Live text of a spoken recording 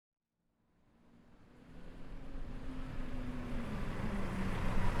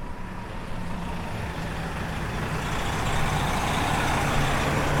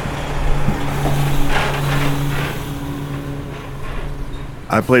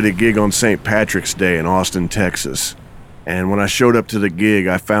I played a gig on St. Patrick's Day in Austin, Texas. And when I showed up to the gig,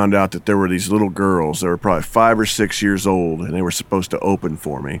 I found out that there were these little girls that were probably 5 or 6 years old, and they were supposed to open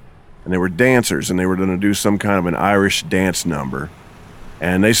for me. And they were dancers, and they were going to do some kind of an Irish dance number.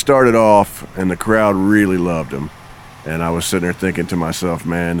 And they started off, and the crowd really loved them. And I was sitting there thinking to myself,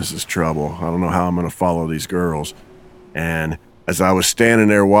 man, this is trouble. I don't know how I'm going to follow these girls. And as I was standing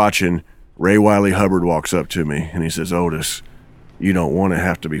there watching, Ray Wiley Hubbard walks up to me, and he says, Otis, you don't want to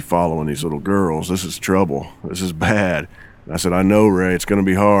have to be following these little girls. This is trouble. This is bad. And I said, I know, Ray, it's going to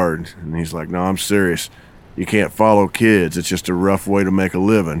be hard. And he's like, no, I'm serious. You can't follow kids. It's just a rough way to make a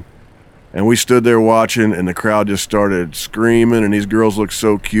living. And we stood there watching, and the crowd just started screaming, and these girls looked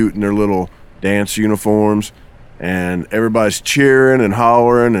so cute in their little dance uniforms. And everybody's cheering and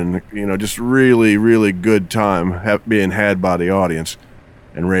hollering and, just really, really good time being had by the audience.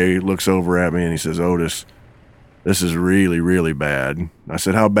 And Ray looks over at me and he says, Otis, this is really, really bad. I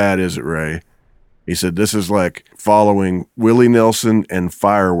said, how bad is it, Ray? He said, this is like following Willie Nelson and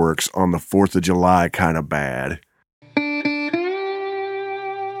fireworks on the 4th of July kind of bad.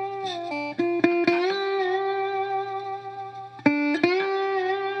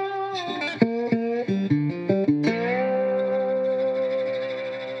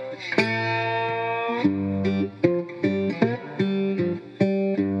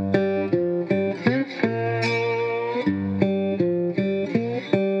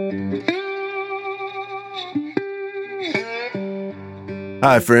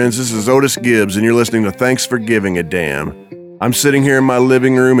 Hi friends, this is Otis Gibbs and you're listening to Thanks for Giving a Damn. I'm sitting here in my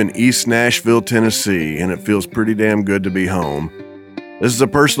living room in East Nashville, Tennessee, and it feels pretty damn good to be home. This is a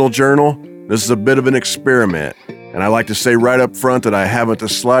personal journal, this is a bit of an experiment, and I like to say right up front that I haven't the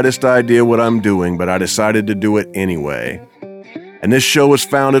slightest idea what I'm doing, but I decided to do it anyway. And this show was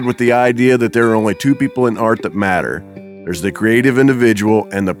founded with the idea that there are only two people in art that matter. There's the creative individual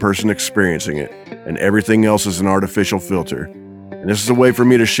and the person experiencing it, and everything else is an artificial filter. And this is a way for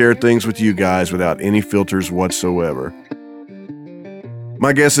me to share things with you guys without any filters whatsoever.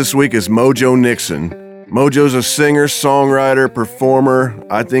 My guest this week is Mojo Nixon. Mojo's a singer, songwriter, performer.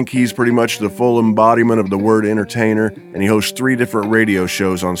 I think he's pretty much the full embodiment of the word entertainer, and he hosts 3 different radio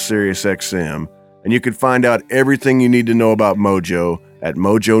shows on SiriusXM. And you can find out everything you need to know about Mojo at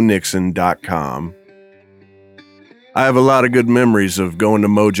mojonixon.com. I have a lot of good memories of going to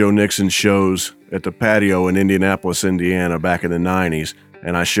Mojo Nixon shows at the patio in Indianapolis, Indiana back in the 90s,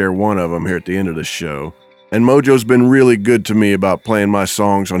 and I share one of them here at the end of the show. And Mojo's been really good to me about playing my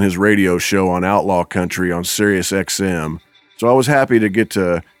songs on his radio show on Outlaw Country on SiriusXM, so I was happy to get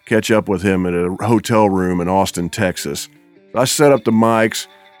to catch up with him at a hotel room in Austin, Texas. I set up the mics,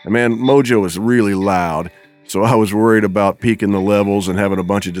 and man, Mojo is really loud, so I was worried about peaking the levels and having a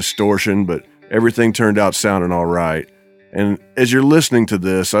bunch of distortion, but everything turned out sounding all right. And as you're listening to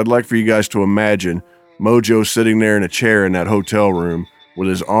this, I'd like for you guys to imagine Mojo sitting there in a chair in that hotel room with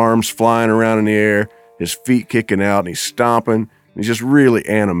his arms flying around in the air, his feet kicking out, and he's stomping. And he's just really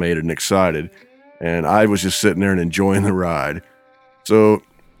animated and excited. And I was just sitting there and enjoying the ride. So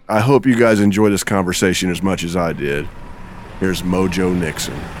I hope you guys enjoy this conversation as much as I did. Here's Mojo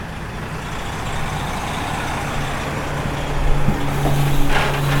Nixon.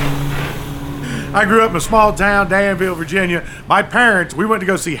 I grew up in a small town, Danville, Virginia. My parents, we went to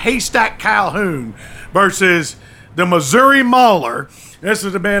go see Haystack Calhoun versus the Missouri Mauler. This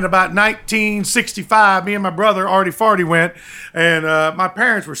would have been about 1965. Me and my brother, Artie Farty, went. And my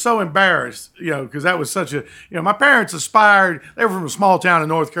parents were so embarrassed, because that was such a, my parents aspired, they were from a small town in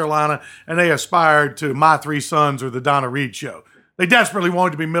North Carolina, and they aspired to My Three Sons or the Donna Reed Show. They desperately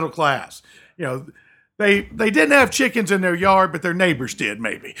wanted to be middle class. They didn't have chickens in their yard, but their neighbors did,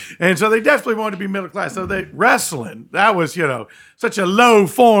 maybe. And so they definitely wanted to be middle class. So wrestling, that was, such a low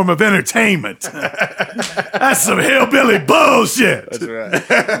form of entertainment. That's some hillbilly bullshit. That's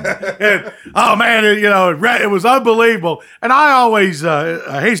right. And, oh, man, it was unbelievable. And I always,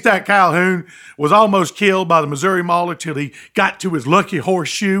 Haystack Calhoun was almost killed by the Missouri Mauler till he got to his lucky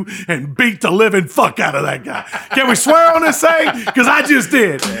horseshoe and beat the living fuck out of that guy. Can we swear on this thing? Because I just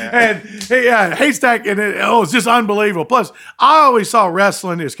did. And Haystack, and it's just unbelievable. Plus, I always saw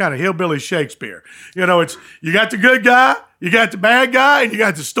wrestling as kind of hillbilly Shakespeare. It's you got the good guy, you got the bad guy, and you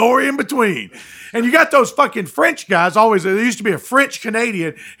got the story in between. And you got those fucking French guys always. There used to be a French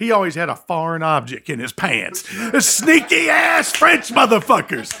Canadian. He always had a foreign object in his pants. The sneaky ass French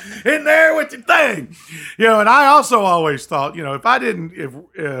motherfuckers in there with the thing. And I also always thought,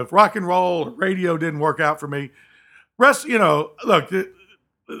 if rock and roll or radio didn't work out for me, look,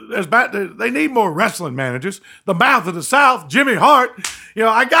 they need more wrestling managers. The Mouth of the South, Jimmy Hart.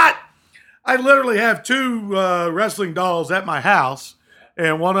 I literally have 2 wrestling dolls at my house.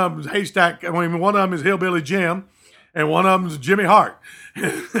 and one of them's Haystack. I mean, one of them is Hillbilly Jim, and one of them's Jimmy Hart.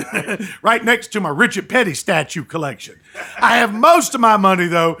 Right next to my Richard Petty statue collection. I have most of my money,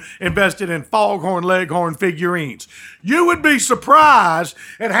 though, invested in Foghorn Leghorn figurines. You would be surprised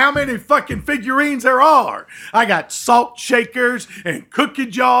at how many fucking figurines there are. I got salt shakers and cookie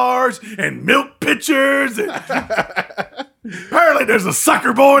jars and milk pitchers. And apparently there's a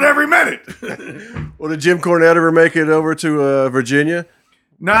sucker born every minute. Well, did Jim Cornette ever make it over to Virginia?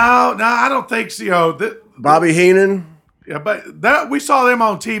 No, I don't think so. Bobby Heenan? Yeah, but that we saw them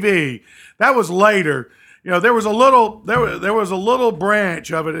on TV. That was later. There was a little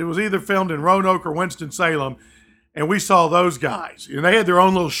branch of it. It was either filmed in Roanoke or Winston-Salem, and we saw those guys. They had their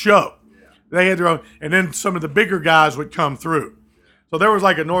own little show. They had their own, and then some of the bigger guys would come through. So there was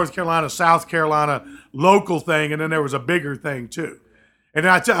like a North Carolina, South Carolina local thing, and then there was a bigger thing too. And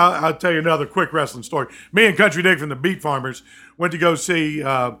I'll tell you another quick wrestling story. Me and Country Dick from the Beat Farmers went to go see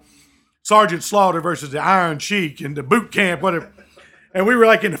Sergeant Slaughter versus the Iron Sheik in the boot camp, whatever. And we were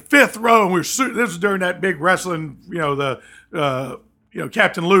like in the fifth row, and this was during that big wrestling,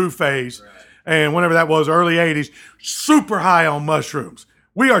 Captain Lou phase, and whenever that was, early 80s, super high on mushrooms.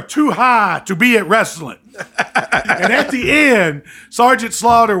 We are too high to be at wrestling. And at the end, Sergeant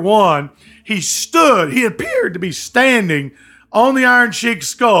Slaughter won. He appeared to be standing on the Iron Sheik's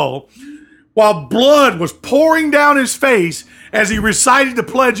skull while blood was pouring down his face as he recited the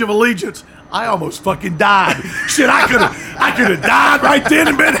Pledge of Allegiance. I almost fucking died. Shit, I could have died right then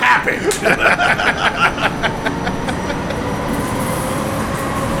and been happy.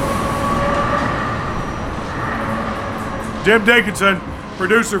 Jim Dickinson,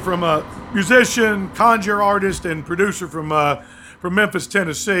 producer musician, conjure artist, and producer from Memphis,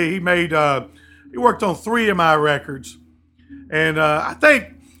 Tennessee. He worked on 3 of my records, and I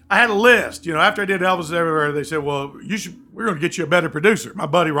think I had a list. After I did Elvis Everywhere, they said, well, we're going to get you a better producer. My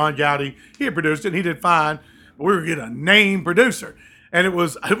buddy Ron Gowdy, he had produced it, and he did fine, but we were going to get a name producer. And it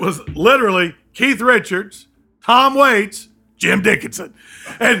was literally Keith Richards, Tom Waits, Jim Dickinson.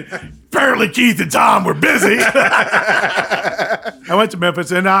 And apparently Keith and Tom were busy. I went to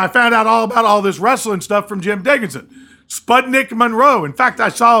Memphis, and I found out all about all this wrestling stuff from Jim Dickinson. Sputnik Monroe. In fact, I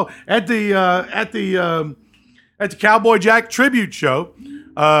saw at the Cowboy Jack tribute show,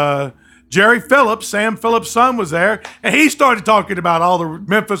 Jerry Phillips, Sam Phillips' son, was there, and he started talking about all the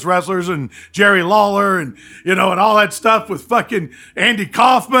Memphis wrestlers and Jerry Lawler and and all that stuff with fucking Andy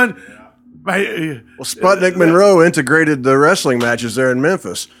Kaufman. Well, Sputnik Monroe integrated the wrestling matches there in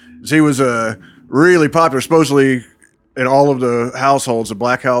Memphis. He was really popular. Supposedly, in all of the households, the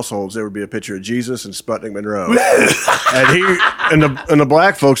black households, there would be a picture of Jesus and Sputnik Monroe, and the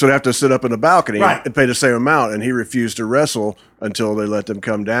black folks would have to sit up in the balcony and pay the same amount. And he refused to wrestle until they let them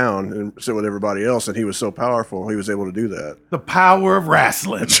come down and sit with everybody else. And he was so powerful, he was able to do that. The power of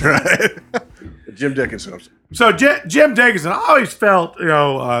wrestling. That's right. Jim Dickinson. So Jim Dickinson, I always felt,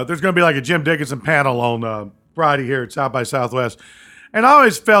 there's going to be like a Jim Dickinson panel on Friday here at South by Southwest. And I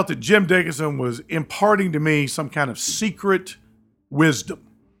always felt that Jim Dickinson was imparting to me some kind of secret wisdom.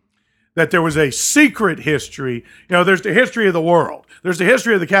 That there was a secret history. There's the history of the world. There's the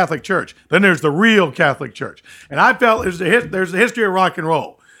history of the Catholic Church. Then there's the real Catholic Church. And I felt there's the history of rock and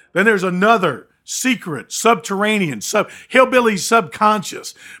roll. Then there's another secret, subterranean, hillbilly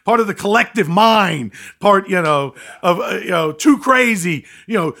subconscious, part of the collective mind, part, too crazy,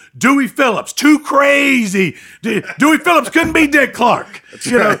 Dewey Phillips, too crazy. Dewey Phillips couldn't be Dick Clark,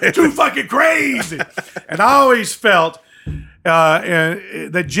 too fucking crazy. And I always felt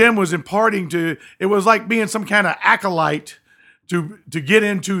that Jim was imparting it was like being some kind of acolyte to get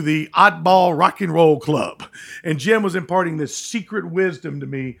into the oddball rock and roll club. And Jim was imparting this secret wisdom to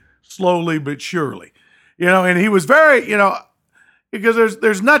me slowly but surely, and he was very, because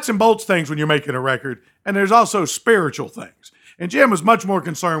there's nuts and bolts things when you're making a record, and there's also spiritual things. And Jim was much more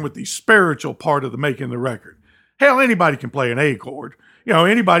concerned with the spiritual part of the making the record. Hell, anybody can play an A chord.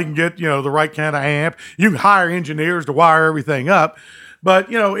 Anybody can get, the right kind of amp. You can hire engineers to wire everything up. But,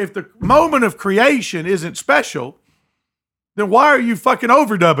 if the moment of creation isn't special, then why are you fucking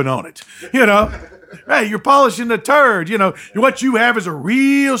overdubbing on it? Hey, you're polishing the turd. What you have is a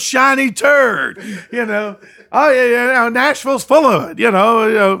real shiny turd. Oh, yeah, Nashville's full of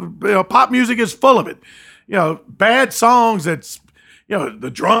it. Pop music is full of it. Bad songs. That's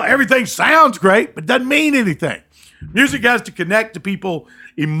the drum. Everything sounds great, but doesn't mean anything. Music has to connect to people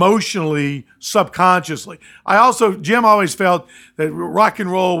emotionally, subconsciously. Jim always felt that rock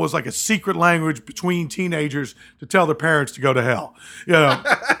and roll was like a secret language between teenagers to tell their parents to go to hell.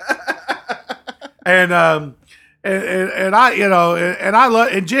 And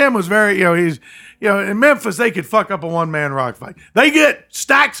Jim was very, in Memphis, they could fuck up a one-man rock fight. They get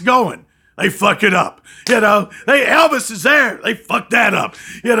Stacks going. They fuck it up. Elvis is there. They fuck that up.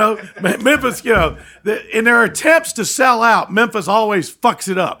 Memphis, in their attempts to sell out, Memphis always fucks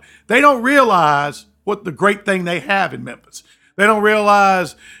it up. They don't realize what the great thing they have in Memphis. They don't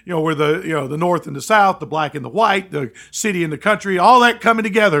realize, where the North and the South, the black and the white, the city and the country, all that coming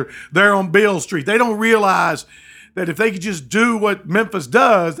together there on Beale Street. They don't realize that if they could just do what Memphis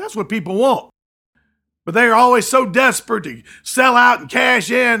does, that's what people want. But they are always so desperate to sell out and cash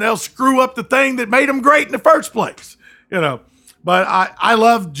in, they'll screw up the thing that made them great in the first place, But I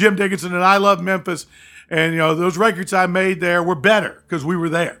love Jim Dickinson and I love Memphis. And, those records I made there were better because we were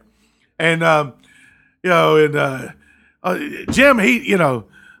there. And, Jim, he,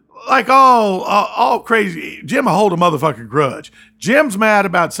 like all crazy, Jim will hold a motherfucking grudge. Jim's mad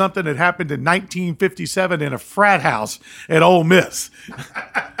about something that happened in 1957 in a frat house at Ole Miss.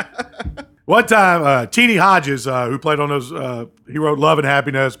 One time, Teenie Hodges, who played on those, he wrote Love and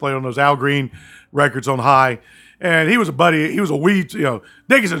Happiness, played on those Al Green records on High, and he was a buddy, he was a weed,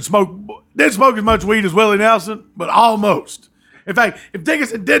 Dickinson didn't smoke as much weed as Willie Nelson, but almost. In fact, if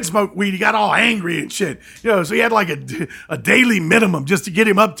Dickinson did smoke weed, he got all angry and shit. So he had like a daily minimum just to get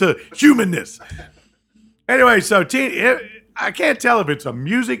him up to humanness. Anyway, so I can't tell if it's a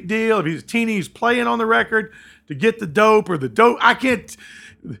music deal, if Teenie's playing on the record to get the dope or the dope.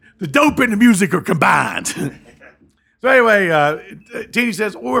 The dope and the music are combined. So anyway, Teenie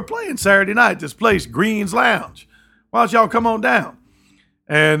says, well, we're playing Saturday night at this place, Green's Lounge. Why don't y'all come on down?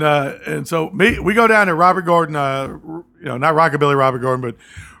 And so we go down to Robert Gordon, not Rockabilly Robert Gordon, but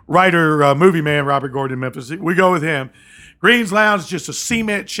writer, movie man Robert Gordon in Memphis. We go with him. Green's Lounge is just a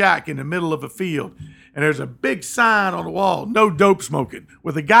cement shack in the middle of a field. And there's a big sign on the wall, no dope smoking,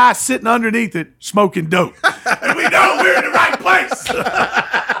 with a guy sitting underneath it smoking dope. And we know we're in the right place.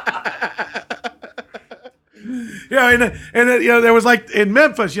 There was like in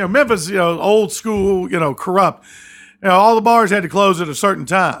Memphis, old school, corrupt. All the bars had to close at a certain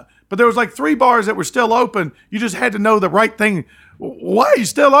time. But there was like 3 bars that were still open. You just had to know the right thing. Why are you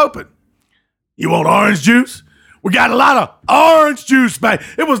still open? You want orange juice? We got a lot of orange juice back.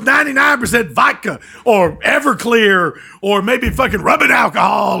 It was 99% vodka or Everclear or maybe fucking rubbing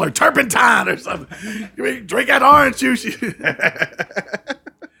alcohol or turpentine or something. Drink that orange juice.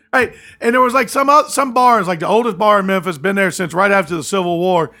 Right. And there was like some bars, like the oldest bar in Memphis, been there since right after the Civil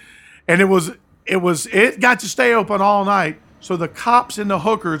War. And it got to stay open all night. So the cops and the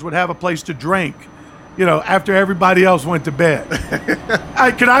hookers would have a place to drink, after everybody else went to bed.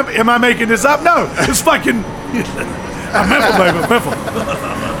 Am I making this up? No, it's fucking Memphis, baby, Memphis.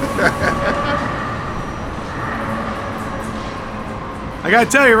 I got to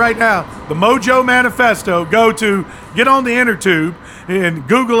tell you right now, the Mojo Manifesto, get on the inner tube and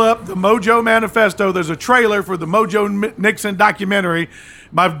Google up the Mojo Manifesto. There's a trailer for the Mojo Nixon documentary.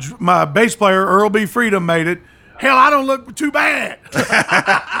 My bass player, Earl B. Freedom, made it. Hell, I don't look too bad.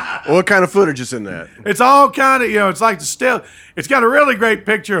 What kind of footage is in that? It's all kind of, it's like it's got a really great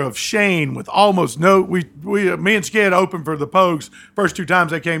picture of Shane with almost me and Skid opened for the Pogues first 2 times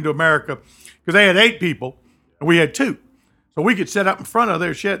they came to America because they had 8 people and we had 2. So we could set up in front of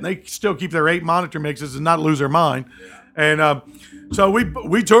their shit and they still keep their 8 monitor mixes and not lose their mind. And so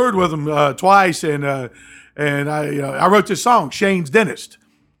we toured with them twice and I wrote this song, Shane's Dentist.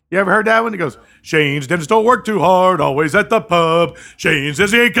 You ever heard that one? It goes, Shane's dentist don't work too hard, always at the pub. Shane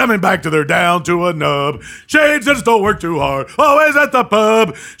says he ain't coming back till they're down to a nub. Shane's dentist don't work too hard, always at the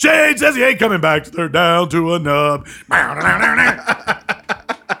pub. Shane says he ain't coming back till they're down to a nub.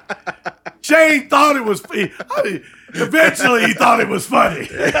 Shane thought it was eventually he thought it was funny.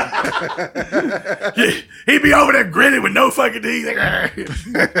 He'd be over there grinning with no fucking teeth.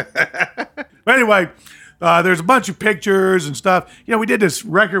 Anyway, there's a bunch of pictures and stuff. We did this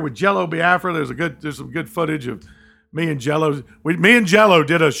record with Jello Biafra. There's some good footage of me and Jello. Me and Jello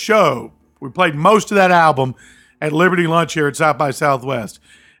did a show. We played most of that album at Liberty Lunch here at South by Southwest.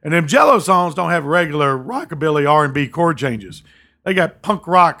 And them Jello songs don't have regular rockabilly R&B chord changes. They got punk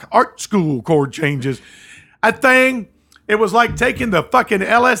rock art school chord changes. It was like taking the fucking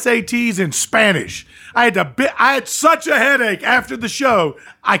LSATs in Spanish. I had such a headache after the show,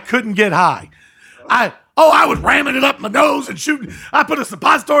 I couldn't get high. I was ramming it up my nose and shooting. I put a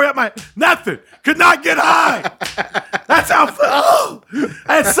suppository up nothing. Could not get high. That's how,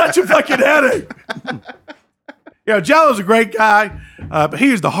 I had such a fucking headache. Jello's a great guy, but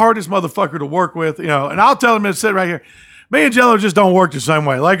he is the hardest motherfucker to work with, and I'll tell him to sit right here. Me and Jello just don't work the same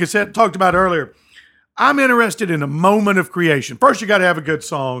way. Like I said, talked about earlier, I'm interested in a moment of creation. First, you got to have a good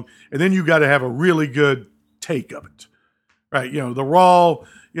song, and then you got to have a really good take of it. Right? The raw,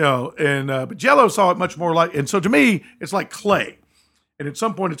 but Jello saw it much more like, and so to me, it's like clay. And at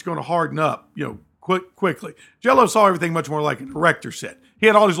some point, it's going to harden up, quickly. Jello saw everything much more like an erector set. He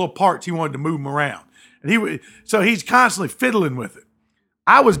had all these little parts. He wanted to move them around. And so he's constantly fiddling with it.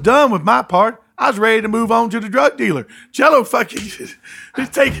 I was done with my part. I was ready to move on to the drug dealer. Jello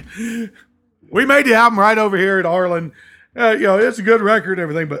we made the album right over here at Arlen. It's a good record and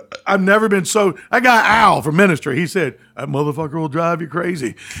everything, but I've never been so. I got Al from Ministry. He said, that motherfucker will drive you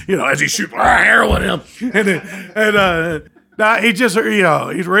crazy, as he shoots heroin at him. He just,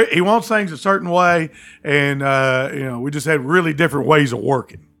 he wants things a certain way, and, we just had really different ways of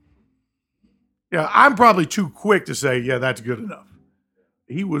working. I'm probably too quick to say, that's good enough.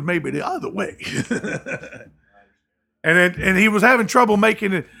 He was maybe the other way. and he was having trouble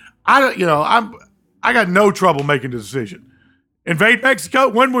making it. I got no trouble making the decision. Invade Mexico,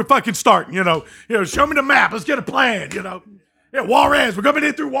 when we're fucking starting, show me the map, let's get a plan, Juarez, we're coming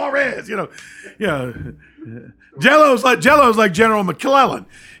in through Juarez, Jello's like General McClellan.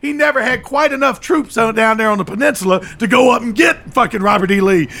 He never had quite enough troops down there on the peninsula to go up and get fucking Robert E.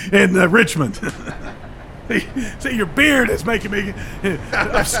 Lee in Richmond. See, your beard is making me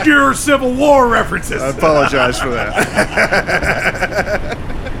obscure Civil War references. I apologize for that.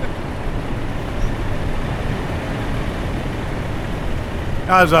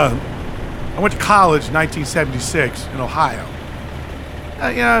 I went to college in 1976 in Ohio.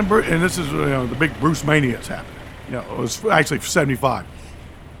 And this is the big Bruce Mania's happening. It was actually 75.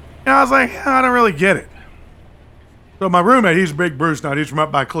 And I was like, I don't really get it. So my roommate, he's a big Bruce now. He's from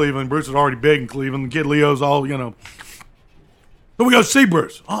up by Cleveland. Bruce is already big in Cleveland. The kid Leo's all, So we go see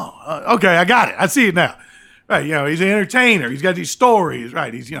Bruce. Oh, okay, I got it. I see it now. Right, he's an entertainer. He's got these stories.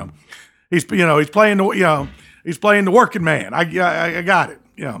 Right, he's playing the working man. I got it.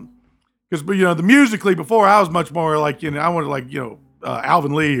 Because the musically before I was much more like I wanted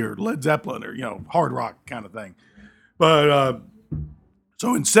Alvin Lee or Led Zeppelin or hard rock kind of thing. But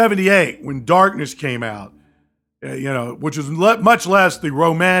so in '78 when Darkness came out, which was much less the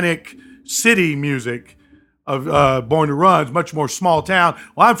romantic city music of Born to Run, it's much more small town.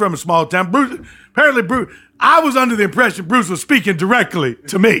 Well, I'm from a small town. Bruce, I was under the impression Bruce was speaking directly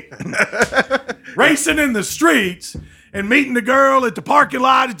to me, racing in the streets. And meeting the girl at the parking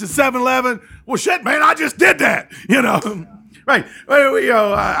lot at the 7-Eleven. Well, shit, man, I just did that, Right.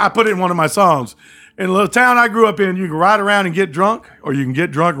 I put it in one of my songs. In a little town I grew up in, you can ride around and get drunk, or you can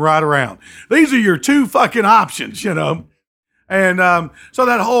get drunk and ride around. These are your two fucking options, And so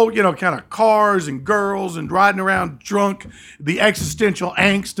that whole, kind of cars and girls and riding around drunk, the existential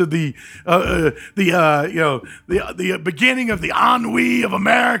angst of the beginning of the ennui of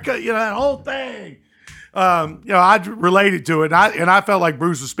America, that whole thing. I related to it, and I felt like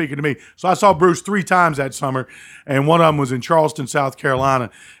Bruce was speaking to me. So I saw Bruce 3 times that summer, and one of them was in Charleston, South Carolina.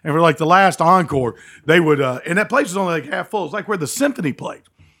 And for like the last encore, they would, and that place was only like half full. It's like where the symphony played,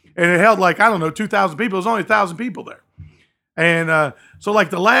 and it held 2,000 people. It was only 1,000 people there, and so like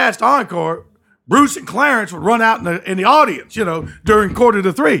the last encore, Bruce and Clarence would run out in the audience, during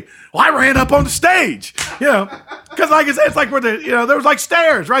 2:45. Well, I ran up on the stage, because like I said, it's like where there was like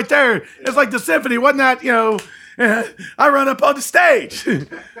stairs right there. It's like the symphony, wasn't that, I run up on the stage.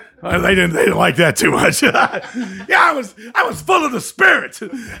 They didn't like that too much. I was full of the spirit.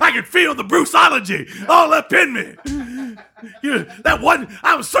 I could feel the Bruceology all up in me.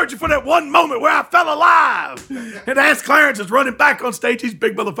 I was searching for that one moment where I felt alive. And as Clarence is running back on stage, these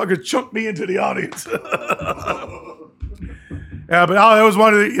big motherfuckers chunked me into the audience. Yeah, but it was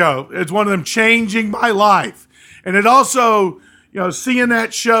one of it's one of them changing my life. And it also, seeing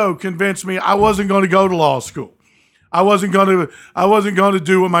that show convinced me I wasn't going to go to law school. I wasn't going to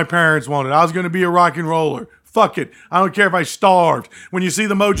do what my parents wanted. I was going to be a rock and roller. Fuck it. I don't care if I starved. When you see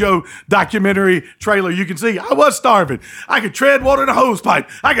the Mojo documentary trailer, you can see I was starving. I could tread water in a hose pipe.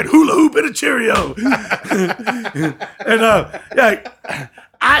 I could hula hoop in a Cheerio.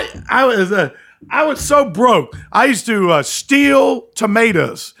 I was so broke. I used to steal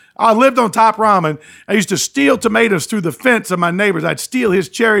tomatoes. I lived on Top Ramen. I used to steal tomatoes through the fence of my neighbors. I'd steal his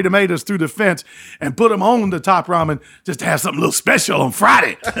cherry tomatoes through the fence and put them on the Top Ramen just to have something a little special on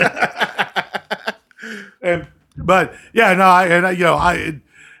Friday. and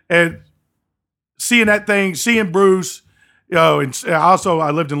seeing that thing, seeing Bruce, and also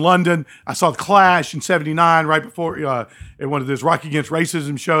I lived in London. I saw the Clash in '79 right before at one of this Rock Against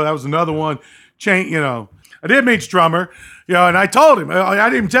Racism show. That was another one. I did meet Strummer, and I told him, I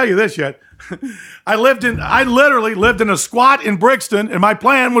didn't even tell you this yet. I literally lived in a squat in Brixton, and my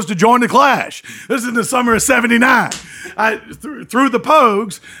plan was to join the Clash. This is in the summer of '79. Through the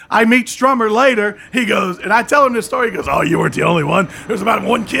Pogues, I meet Strummer later. He goes, and I tell him this story. He goes, "Oh, you weren't the only one. There's about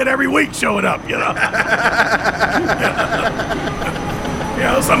one kid every week showing up, you know." You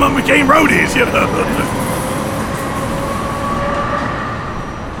know, some of them became roadies, you know.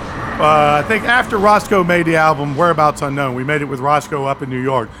 I think after Roscoe made the album Whereabouts Unknown, we made it with Roscoe up in New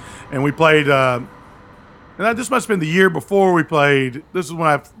York, and we played. And this must have been the year before we played. This is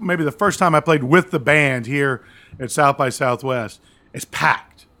when maybe the first time I played with the band here at South by Southwest. It's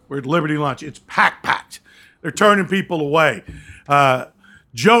packed. We're at Liberty Lunch. It's packed. They're turning people away.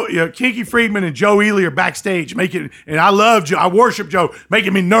 Kinky Friedman and Joe Ely are backstage and I love Joe. I worship Joe,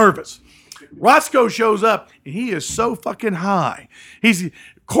 making me nervous. Roscoe shows up and he is so fucking high.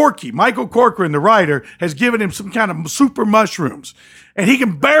 Michael Corcoran, the writer, has given him some kind of super mushrooms, and he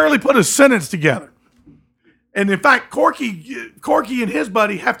can barely put a sentence together. And in fact, Corky and his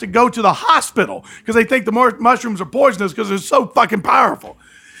buddy have to go to the hospital because they think the mushrooms are poisonous because they're so fucking powerful.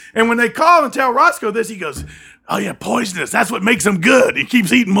 And when they call and tell Roscoe this, he goes, "Oh yeah, poisonous. That's what makes them good." He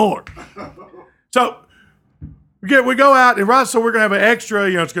keeps eating more. So we go out, and so we're going to have an extra,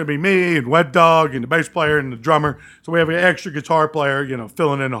 it's going to be me and Wet Dog and the bass player and the drummer. So we have an extra guitar player,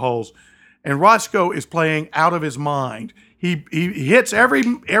 filling in the holes. And Roscoe is playing out of his mind. He hits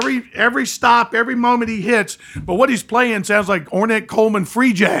every stop, every moment he hits, but what he's playing sounds like Ornette Coleman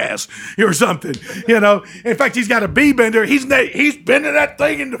free jazz or something, In fact, he's got a B-bender. He's bending that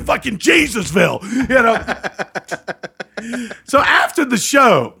thing into fucking Jesusville, So after the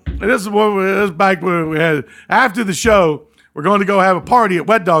show, and this is back when we had, after the show, we're going to go have a party at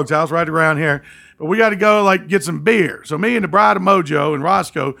Wet Dog's house right around here, but we got to go get some beer. So me and the Bride of Mojo and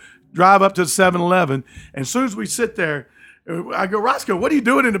Roscoe drive up to the 7-Eleven, and as soon as we sit there, I go, "Roscoe, what are you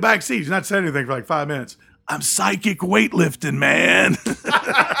doing in the back seat?" He's not saying anything for 5 minutes. "I'm psychic weightlifting, man."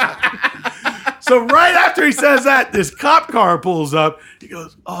 So right after he says that, this cop car pulls up. He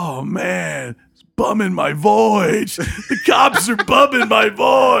goes, "Oh man, it's bumming my voyage. The cops are bumming my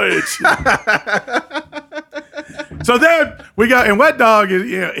voyage." So then we got, and Wet Dog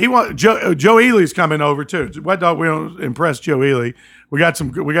Joe Ely's coming over too. Wet Dog, we don't impress Joe Ely. We got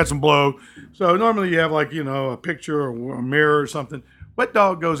some blow. So normally you have a picture or a mirror or something. Wet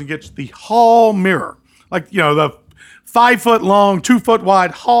Dog goes and gets the hall mirror, the 5 foot long, 2 foot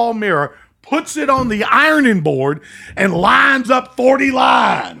wide hall mirror, puts it on the ironing board and lines up 40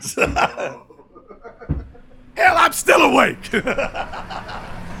 lines. Hell, I'm still awake.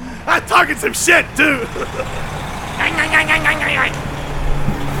 I'm talking some shit too.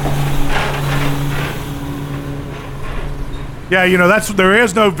 Yeah, there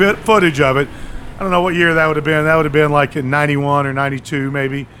is no footage of it. I don't know what year that would have been. That would have been like in 91 or 92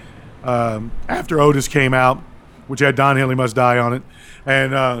 maybe, after Otis came out, which had Don Henley Must Die on it.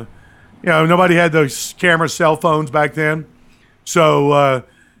 And, nobody had those camera cell phones back then. So,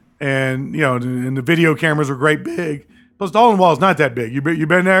 and the video cameras were great big. Plus the hole in the wall is not that big. You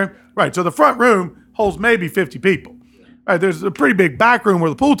been there? Right, so the front room holds maybe 50 people. Right, there's a pretty big back room where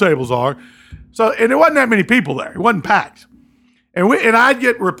the pool tables are. So, and there wasn't that many people there. It wasn't packed. And I'd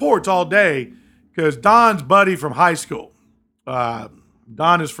get reports all day because Don's buddy from high school,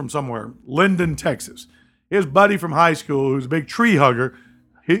 Don is from somewhere, Linden, Texas. His buddy from high school, who's a big tree hugger,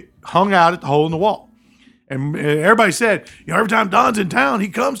 he hung out at the hole in the wall. And everybody said, every time Don's in town, he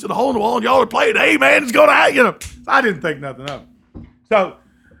comes to the hole in the wall and y'all are playing, "Hey man, it's going to happen." I didn't think nothing of it. So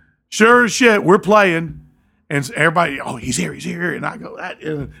sure as shit, we're playing, and everybody, "Oh, he's here. And I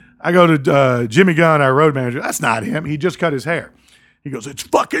go to Jimmy Gunn, our road manager. "That's not him. He just cut his hair." He goes, "It's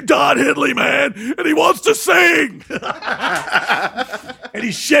fucking Don Henley, man, and he wants to sing." And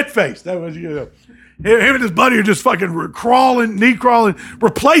he's shit-faced. That was, him and his buddy are just fucking knee crawling,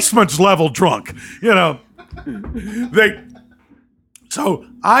 replacements level drunk, So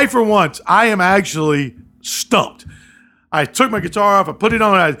for once, I am actually stumped. I took my guitar off, I put it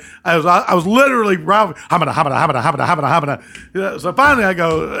on, I was literally hamina. So finally I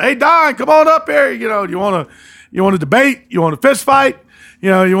go, "Hey Don, come on up here. You want to debate? You want a fist fight? He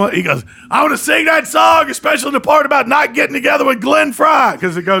goes, "I want to sing that song, especially the part about not getting together with Glenn Frey."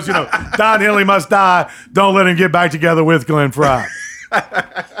 Because it goes, "Don Henley must die. Don't let him get back together with Glenn Frey."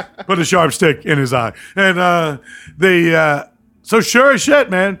 Put a sharp stick in his eye. And so sure as shit,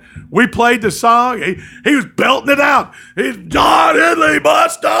 man, we played the song. He was belting it out. He's "Don Henley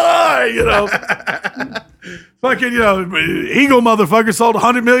must die," Fucking, Eagle motherfucker sold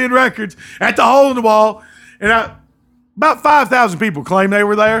 100 million records at the hole in the wall. And about 5,000 people claim they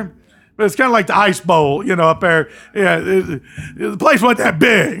were there. But it's kind of like the Ice Bowl, up there. Yeah, the place wasn't that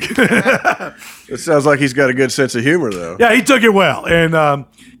big. It sounds like he's got a good sense of humor, though. Yeah, he took it well. And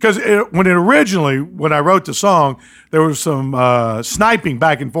because when I wrote the song, there was some sniping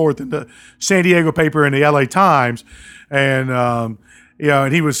back and forth in the San Diego paper and the LA Times. And,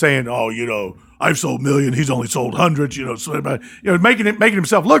 and he was saying, I've sold millions, he's only sold hundreds, making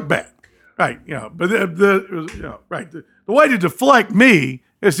himself look bad. Right, but the way to deflect me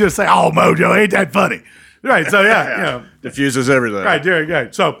is just say, "Oh, Mojo, ain't that funny?" Right, so yeah, diffuses everything. Right, yeah.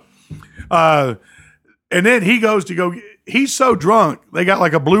 So, and then he goes to go. He's so drunk, they got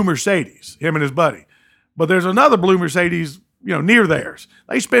like a blue Mercedes, him and his buddy. But there's another blue Mercedes, near theirs.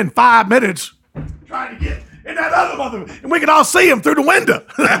 They spend 5 minutes trying to get in that other mother, and we can all see him through the window.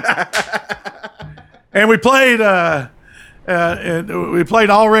 And we played. And we played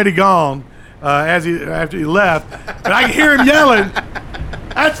 "Already Gone" after he left, and I can hear him yelling,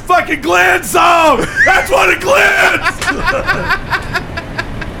 "That's fucking Glenn's song! That's one of Glenn's!"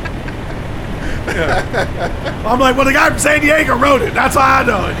 Yeah. I'm like, well, the guy from San Diego wrote it. That's how I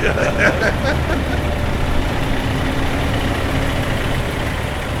know it.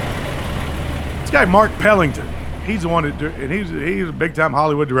 This guy Mark Pellington, he's the one and he's a big time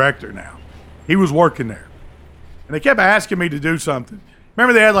Hollywood director now. He was working there. And they kept asking me to do something.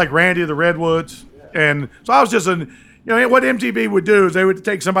 Remember they had like Randy of the Redwoods? And so I was just what MTV would do is they would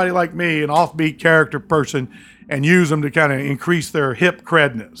take somebody like me, an offbeat character person, and use them to kind of increase their hip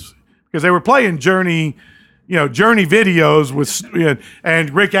credness. Because they were playing Journey videos with, and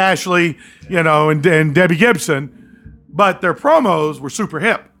Rick Ashley, and Debbie Gibson, but their promos were super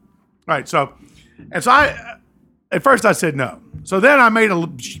hip. Right, so I, at first I said no. So then I made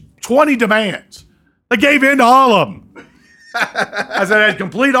 20 demands. I gave in to all of them. I said I had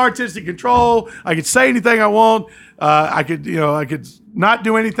complete artistic control. I could say anything I want. I could not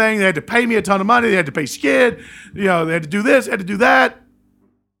do anything. They had to pay me a ton of money. They had to pay Skid. They had to do this, had to do that.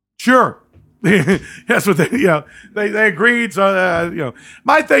 Sure. That's what they agreed. So,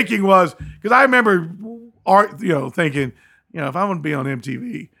 my thinking was, because I remember thinking, if I want to be on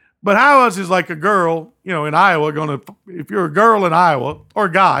MTV, but how else is like a girl, in Iowa if you're a girl in Iowa or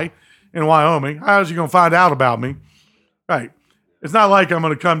a guy in Wyoming, how is you going to find out about me? Right. It's not like I'm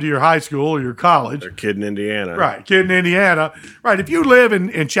going to come to your high school or your college. Or kid in Indiana. Right, kid in Indiana. Right, if you live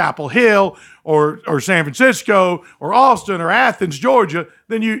in Chapel Hill or San Francisco or Austin or Athens, Georgia,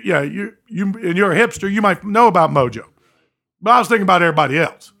 then you and you're a hipster, you might know about Mojo. But I was thinking about everybody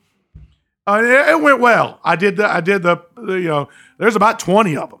else. It went well. I did the there's about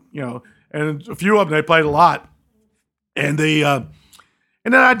 20 of them, and a few of them they played a lot. And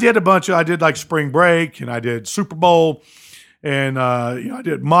and then I did like Spring Break, and I did Super Bowl, and I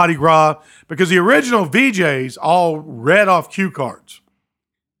did Mardi Gras, because the original VJs all read off cue cards,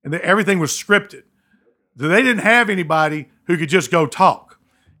 and everything was scripted. So they didn't have anybody who could just go talk.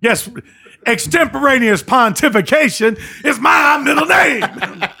 Yes, extemporaneous pontification is my middle name.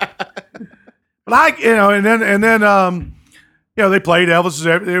 But and then they played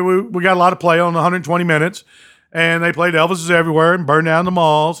Elvis. We got a lot of play on 120 minutes. And they played Elvis Is Everywhere and Burn Down the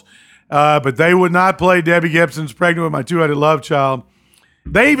Malls. But they would not play Debbie Gibson's Pregnant with My Two-Headed Love Child.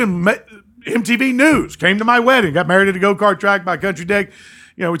 They even MTV News came to my wedding, got married at a go-kart track by Country Deck.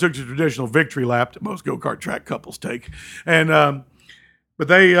 We took the traditional victory lap that most go-kart track couples take. And but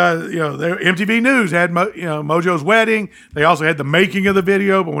they MTV News had Mojo's wedding. They also had the making of the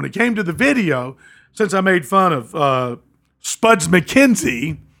video. But when it came to the video, since I made fun of Spuds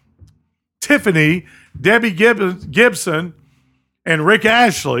McKenzie, Tiffany, Debbie Gibson, and Rick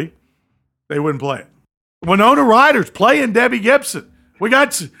Ashley, they wouldn't play it. Winona Ryder's playing Debbie Gibson. We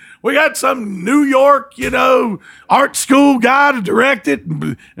got some New York, art school guy to direct it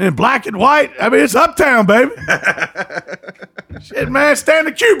in black and white. I mean, it's Uptown, baby. Shit, man,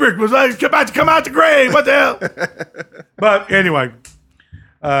 Stanley Kubrick was about to come out the grave. What the hell? But anyway,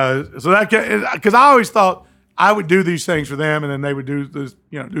 so that, because I always thought I would do these things for them, and then they would do this,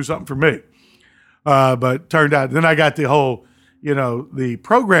 do something for me. But turned out, then I got the whole, the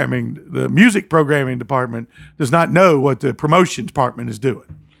programming, the music programming department does not know what the promotions department is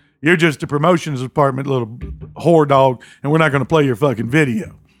doing. You're just the promotions department, little whore dog, and we're not going to play your fucking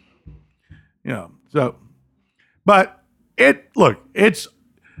video. So, but it's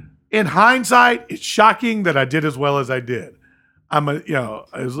in hindsight, it's shocking that I did as well as I did. I'm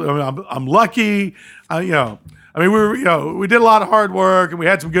lucky. We did a lot of hard work and we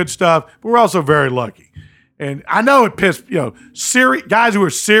had some good stuff, but we're also very lucky. And I know it pissed, guys who are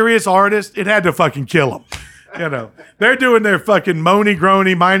serious artists, it had to fucking kill them. You know, they're doing their fucking moany,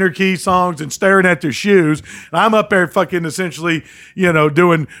 groany, minor key songs and staring at their shoes. And I'm up there fucking essentially, you know,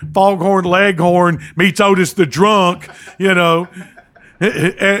 doing Foghorn Leghorn meets Otis the Drunk, you know.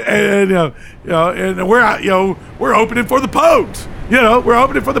 And we're opening for the Pogues. You know, we're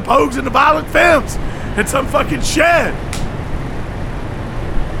opening for the Pogues and the Violent Femmes in some fucking shed.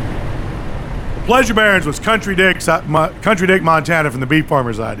 Pleasure Barons was Country Dick, Montana from the Beef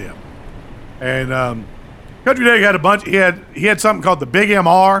Farmers idea. And Country Dick had a bunch. He had something called the Big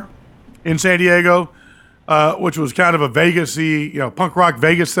MR in San Diego, which was kind of a Vegas-y, you know, punk rock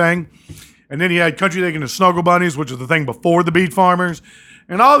Vegas thing. And then he had Country Dick and the Snuggle Bunnies, which was the thing before the Beef Farmers.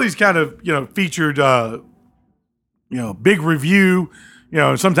 And all these kind of, you know, featured, big review, you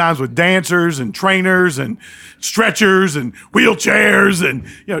know, sometimes with dancers and trainers and stretchers and wheelchairs. And,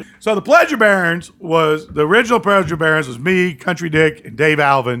 you know, so the original Pleasure Barons was me, Country Dick, and Dave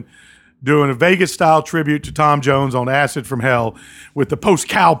Alvin doing a Vegas-style tribute to Tom Jones on Acid from Hell with the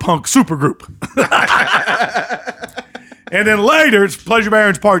post-cowpunk supergroup. And then later, it's Pleasure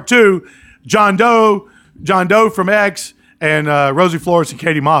Barons Part 2, John Doe from X, and Rosie Flores and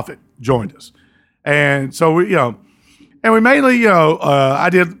Katie Moffitt joined us. And so we mainly, I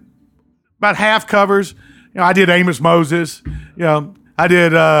did about half covers. You know, I did Amos Moses. You know, I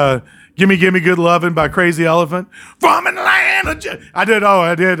did Gimme Gimme Good Lovin' by Crazy Elephant. From Atlanta. I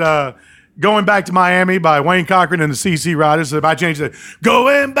did Going Back to Miami by Wayne Cochran and the CC Riders. So if I changed it,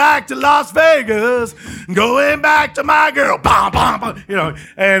 Going Back to Las Vegas, Going Back to My Girl, bam, bam, bam, you know,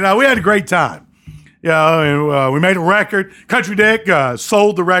 and we had a great time. You know, and we made a record. Country Dick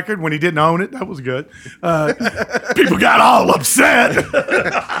sold the record when he didn't own it. That was good. People got all upset.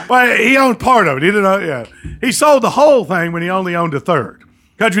 But he owned part of it. He didn't own, yeah. He sold the whole thing when he only owned a third.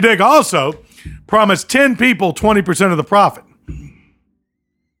 Country Dick also promised 10 people 20% of the profit.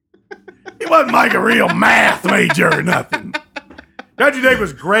 He wasn't like a real math major or nothing. Country Dick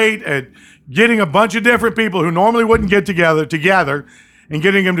was great at getting a bunch of different people who normally wouldn't get together and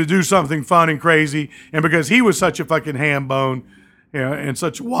getting him to do something fun and crazy. And because he was such a fucking ham bone, you know, and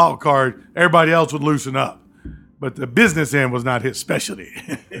such a wild card, everybody else would loosen up. But the business end was not his specialty.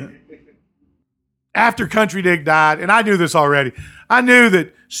 After Country Dick died, and I knew this already, I knew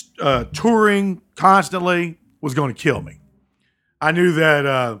that touring constantly was going to kill me. I knew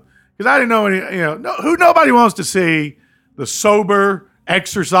that because I didn't know any, nobody wants to see the sober,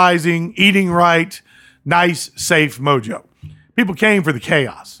 exercising, eating right, nice, safe Mojo. People came for the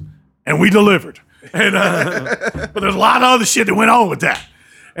chaos, and we delivered. And but there's a lot of other shit that went on with that.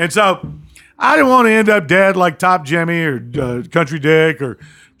 And so I didn't want to end up dead like Top Jimmy or Country Dick or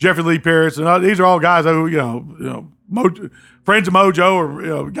Jeffrey Lee Pierce. And these are all guys who, friends of Mojo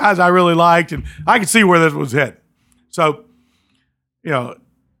or guys I really liked, and I could see where this was headed. So,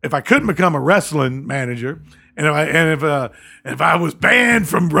 if I couldn't become a wrestling manager, and if I was banned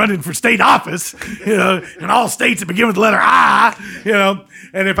from running for state office, in all states that begin with the letter I,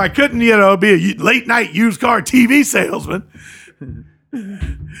 and if I couldn't, be a late night used car TV salesman,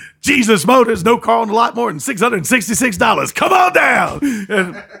 Jesus Motors, no car on a lot more than $666. Come on down.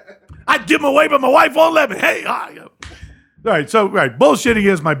 And I'd give them away, but my wife won't let me. Hey, all right. So, bullshitting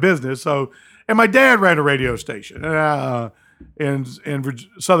is my business. So, and my dad ran a radio station in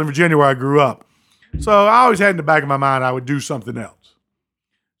Southern Virginia where I grew up. So I always had in the back of my mind I would do something else.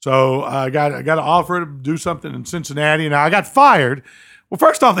 So I got an offer to do something in Cincinnati, and I got fired. Well,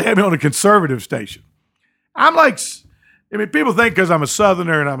 first off, they had me on a conservative station. I'm like, people think because I'm a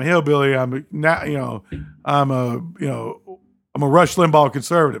Southerner and I'm a hillbilly, I'm a Rush Limbaugh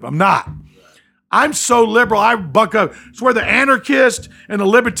conservative. I'm not. I'm so liberal. I buck up. It's where the anarchists and the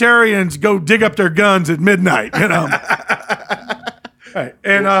libertarians go dig up their guns at midnight. Right.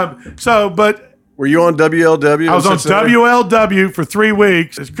 And but. Were you on WLW? I was on WLW for 3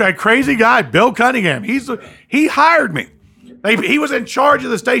 weeks. This crazy guy, Bill Cunningham, he hired me. He was in charge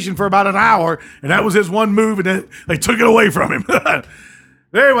of the station for about an hour, and that was his one move, and then they took it away from him.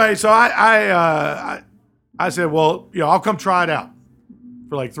 Anyway, so I said, well, I'll come try it out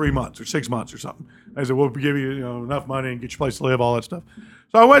for like 3 months or 6 months or something. I said, we'll give you, enough money and get your place to live, all that stuff.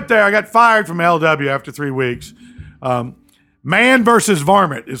 So I went there. I got fired from LW after 3 weeks. Man versus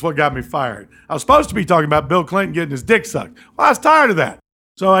varmint is what got me fired. I was supposed to be talking about Bill Clinton getting his dick sucked. Well, I was tired of that.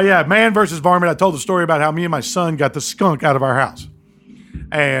 So, man versus varmint. I told the story about how me and my son got the skunk out of our house.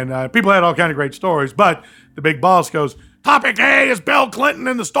 And people had all kind of great stories. But the big boss goes, topic A is Bill Clinton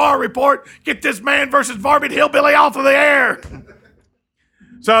in the Star Report. Get this man versus varmint hillbilly off of the air.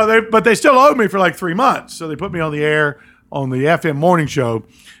 But they still owed me for like 3 months. So they put me on the air on the FM morning show,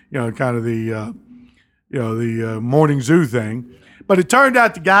 kind of the morning zoo thing. But it turned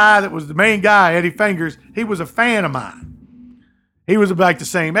out the guy that was the main guy, Eddie Fingers, he was a fan of mine. He was like the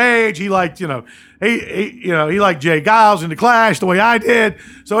same age. He liked, he liked Jay Giles and the Clash the way I did.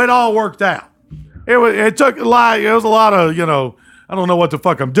 So it all worked out. It took a lot. It was a lot of, I don't know what the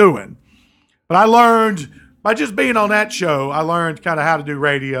fuck I'm doing. But I learned by just being on that show, I learned kind of how to do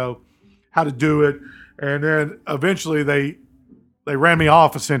radio, how to do it. And then eventually they ran me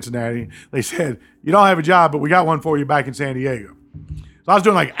off of Cincinnati. They said, you don't have a job, but we got one for you back in San Diego. So I was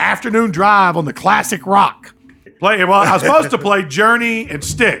doing like afternoon drive on the classic rock. I was supposed to play Journey and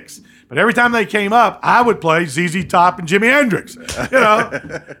Styx, but every time they came up, I would play ZZ Top and Jimi Hendrix.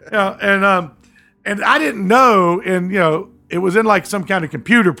 And I didn't know, and it was in like some kind of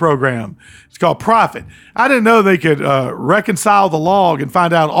computer program. It's called Prophet. I didn't know they could reconcile the log and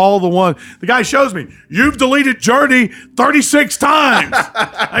find out all the one. The guy shows me, you've deleted Journey 36 times.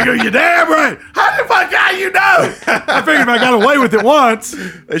 I go, you damn right. How the fuck are you know? I figured if I got away with it once,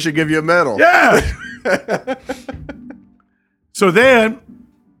 they should give you a medal. Yeah. So then,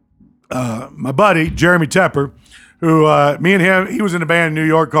 my buddy, Jeremy Tepper, who me and him, he was in a band in New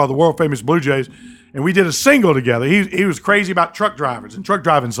York called the World Famous Blue Jays, and we did a single together. He was crazy about truck drivers and truck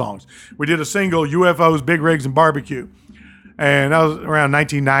driving songs. We did a single, UFOs, Big Rigs, and Barbecue. And that was around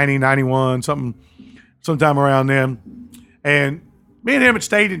 1990, 91, sometime around then. And me and him had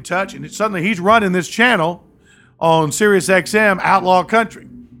stayed in touch, and suddenly he's running this channel on Sirius XM, Outlaw Country.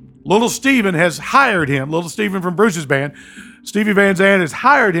 Little Steven has hired him, Little Steven from Bruce's band, Stevie Van Zandt has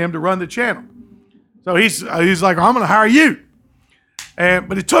hired him to run the channel. So he's like, I'm going to hire you.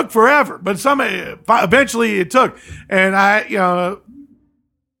 But it took forever. But eventually it took. And I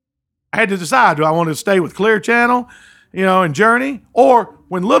had to decide, do I want to stay with Clear Channel, and Journey? Or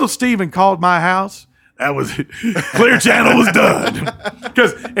when Little Steven called my house, that was it. Clear Channel was done.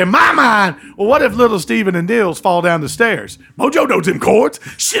 Because in my mind, well, what if Little Steven and Nils fall down the stairs? Mojo knows them chords.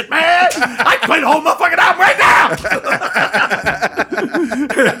 Shit, man. I can play the whole motherfucking album right now.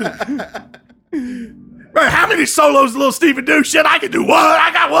 Right, how many solos does Little Steven do? Shit, I can do one.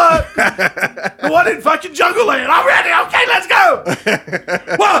 I got one. One in fucking Jungle Land. I'm ready. Okay, let's go.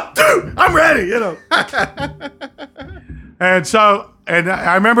 1, 2, I'm ready, And so,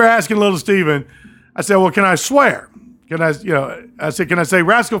 I remember asking Little Steven, I said, well, can I swear? Can I say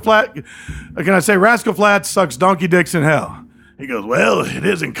Rascal Flatts sucks donkey dicks in hell? He goes, well, it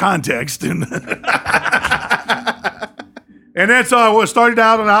is in context. And then so I started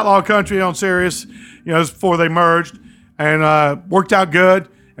out on Outlaw Country on Sirius, before they merged, and worked out good.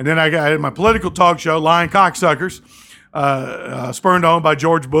 And then I had my political talk show, Lying Cocksuckers, spurned on by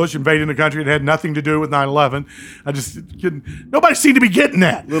George Bush invading the country. It had nothing to do with 9/11. I just couldn't. Nobody seemed to be getting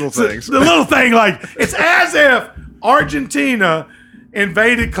that. Little things. The little thing, like it's as if Argentina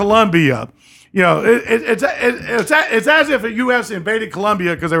invaded Colombia. It's as if the U.S. invaded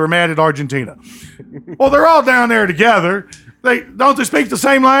Colombia because they were mad at Argentina. Well, they're all down there together. They speak the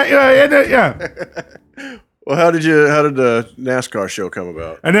same language? Yeah. Well, how did the NASCAR show come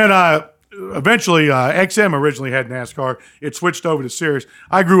about? And then eventually, XM originally had NASCAR. It switched over to Sirius.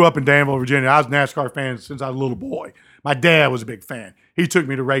 I grew up in Danville, Virginia. I was a NASCAR fan since I was a little boy. My dad was a big fan. He took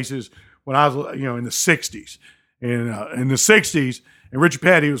me to races when I was, in the 60s. And in the 60s, and Richard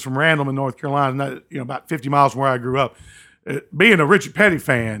Petty was from Randleman, North Carolina, about 50 miles from where I grew up. Being a Richard Petty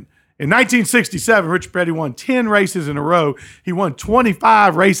fan, in 1967, Richard Petty won 10 races in a row. He won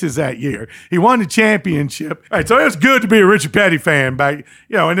 25 races that year. He won the championship. All right, so it was good to be a Richard Petty fan back,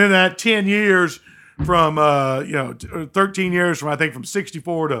 and then that 10 years from, 13 years from, I think, from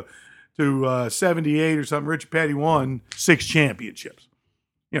 64 to 78 or something, Richard Petty won 6 championships,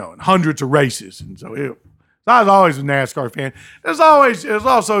 and hundreds of races. And so I was always a NASCAR fan. It was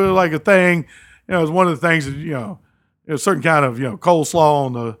also like a thing, it was one of the things that, a certain kind of, coleslaw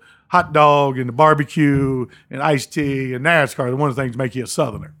on the hot dog and the barbecue and iced tea and NASCAR. One of the things make you a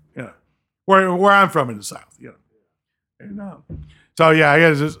Southerner, where I'm from in the South, And, so yeah, I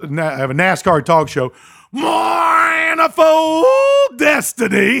have a NASCAR talk show. Manifold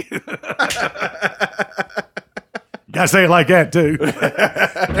Destiny. Gotta say it like that too.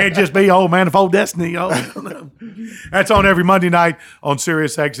 Can't just be old Manifold Destiny. That's on every Monday night on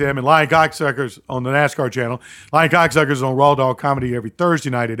Sirius XM, and Lying Cocksuckers on the NASCAR channel. Lying Cocksuckers is on Raw Dog Comedy every Thursday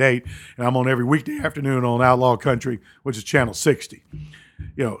night at 8, and I'm on every weekday afternoon on Outlaw Country, which is channel 60.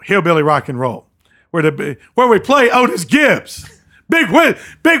 Hillbilly Rock and Roll, where we play Otis Gibbs. Big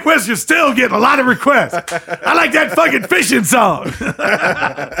Whiz is still getting a lot of requests. I like that fucking fishing song.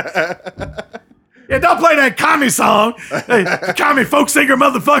 Yeah, don't play that commie song. Hey, commie folk singer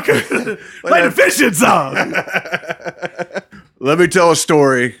motherfucker. Play the fishing song. Let me tell a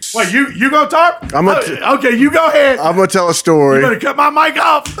story. Wait, you gonna talk? Okay, you go ahead. I'm gonna tell a story. You better cut my mic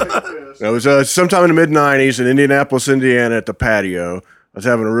off. It was sometime in the mid-'90s in Indianapolis, Indiana at the patio. I was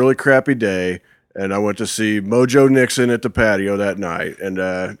having a really crappy day, and I went to see Mojo Nixon at the patio that night. And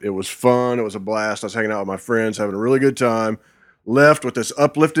it was fun. It was a blast. I was hanging out with my friends, having a really good time. Left with this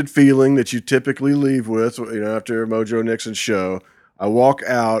uplifted feeling that you typically leave with, after a Mojo Nixon show. I walk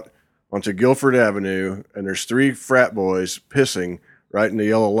out onto Guilford Avenue, and there's 3 frat boys pissing right in the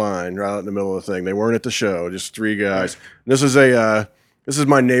yellow line, right out in the middle of the thing. They weren't at the show, just 3 guys. And this is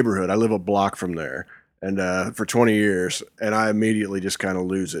my neighborhood. I live a block from there, and for 20 years, and I immediately just kind of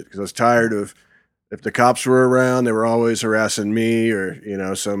lose it because I was tired of, if the cops were around, they were always harassing me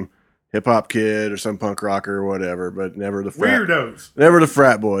or some hip hop kid or some punk rocker or whatever, but never the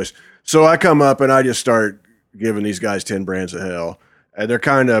frat boys. So I come up and I just start giving these guys 10 brands of hell. And they're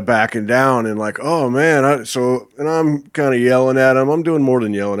kind of backing down and like, oh man. And I'm kind of yelling at them. I'm doing more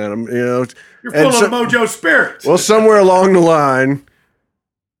than yelling at them, You're full of Mojo spirits. Well, somewhere along the line,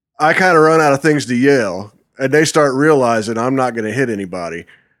 I kind of run out of things to yell, and they start realizing I'm not going to hit anybody.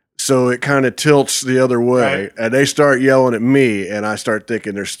 So it kind of tilts the other way, right. And they start yelling at me, and I start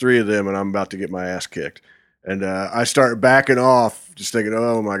thinking there's 3 of them, and I'm about to get my ass kicked. And I start backing off, just thinking,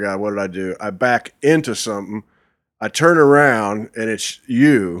 oh my God, what did I do? I back into something. I turn around, and it's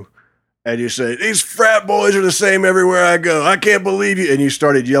you, and you say, these frat boys are the same everywhere I go. I can't believe you. And you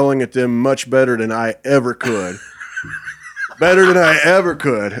started yelling at them much better than I ever could.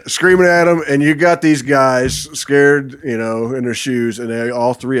 Screaming at them, and you got these guys scared, in their shoes, and they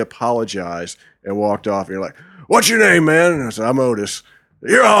all 3 apologized and walked off. And you're like, what's your name, man? And I said, I'm Otis.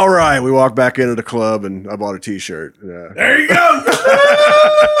 You're all right. We walked back into the club, and I bought a T-shirt. There you go.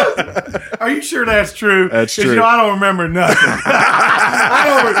 Are you sure that's true? That's true. I don't remember nothing.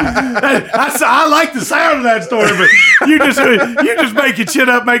 I like the sound of that story, but you just making shit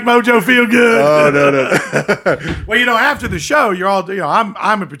up, make Mojo feel good. Oh no. Well, after the show, you're all,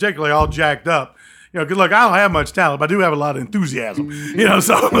 I'm particularly all jacked up. Because look, I don't have much talent, but I do have a lot of enthusiasm. I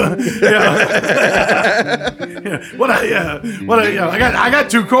got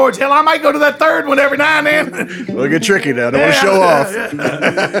 2 chords. Hell, I might go to that 3rd one every now and then. It'll get tricky now. Don't want to show off.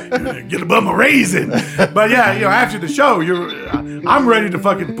 Get a bum a raisin. But after the show, I'm ready to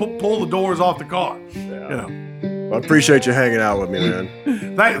fucking pull the doors off the car. I appreciate you hanging out with me, man.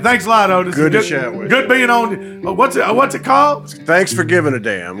 Thanks a lot, Otis. Good to chat with you. Good being on. What's it called? Thanks for giving a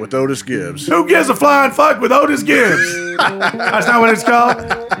damn with Otis Gibbs. Who gives a flying fuck with Otis Gibbs? That's not what it's called.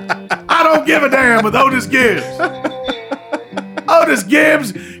 I don't give a damn with Otis Gibbs. Otis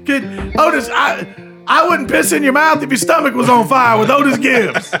Gibbs I wouldn't piss in your mouth if your stomach was on fire with Otis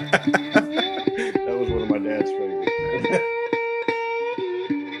Gibbs. That was one of my dad's favorites.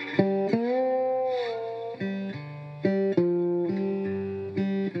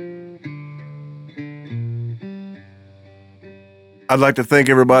 I'd like to thank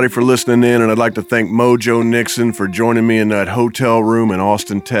everybody for listening in, and I'd like to thank Mojo Nixon for joining me in that hotel room in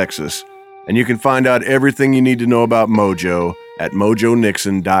Austin, Texas. And you can find out everything you need to know about Mojo at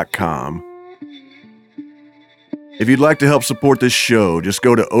mojonixon.com. If you'd like to help support this show, just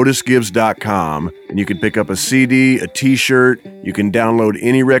go to otisgibbs.com, and you can pick up a CD, a T-shirt, you can download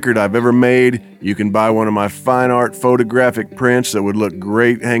any record I've ever made, you can buy one of my fine art photographic prints that would look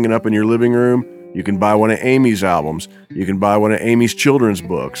great hanging up in your living room. You can buy one of Amy's albums. You can buy one of Amy's children's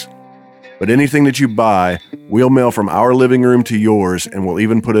books. But anything that you buy, we'll mail from our living room to yours, and we'll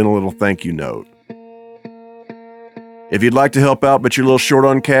even put in a little thank you note. If you'd like to help out but you're a little short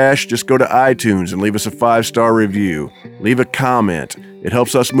on cash, just go to iTunes and leave us a 5-star review. Leave a comment. It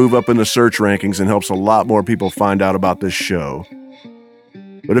helps us move up in the search rankings and helps a lot more people find out about this show.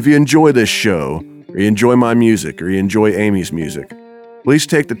 But if you enjoy this show, or you enjoy my music, or you enjoy Amy's music, please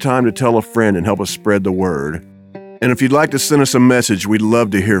take the time to tell a friend and help us spread the word. And if you'd like to send us a message, we'd love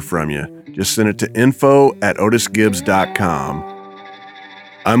to hear from you. Just send it to info@otisgibbs.com.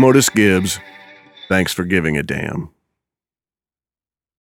 I'm Otis Gibbs. Thanks for giving a damn.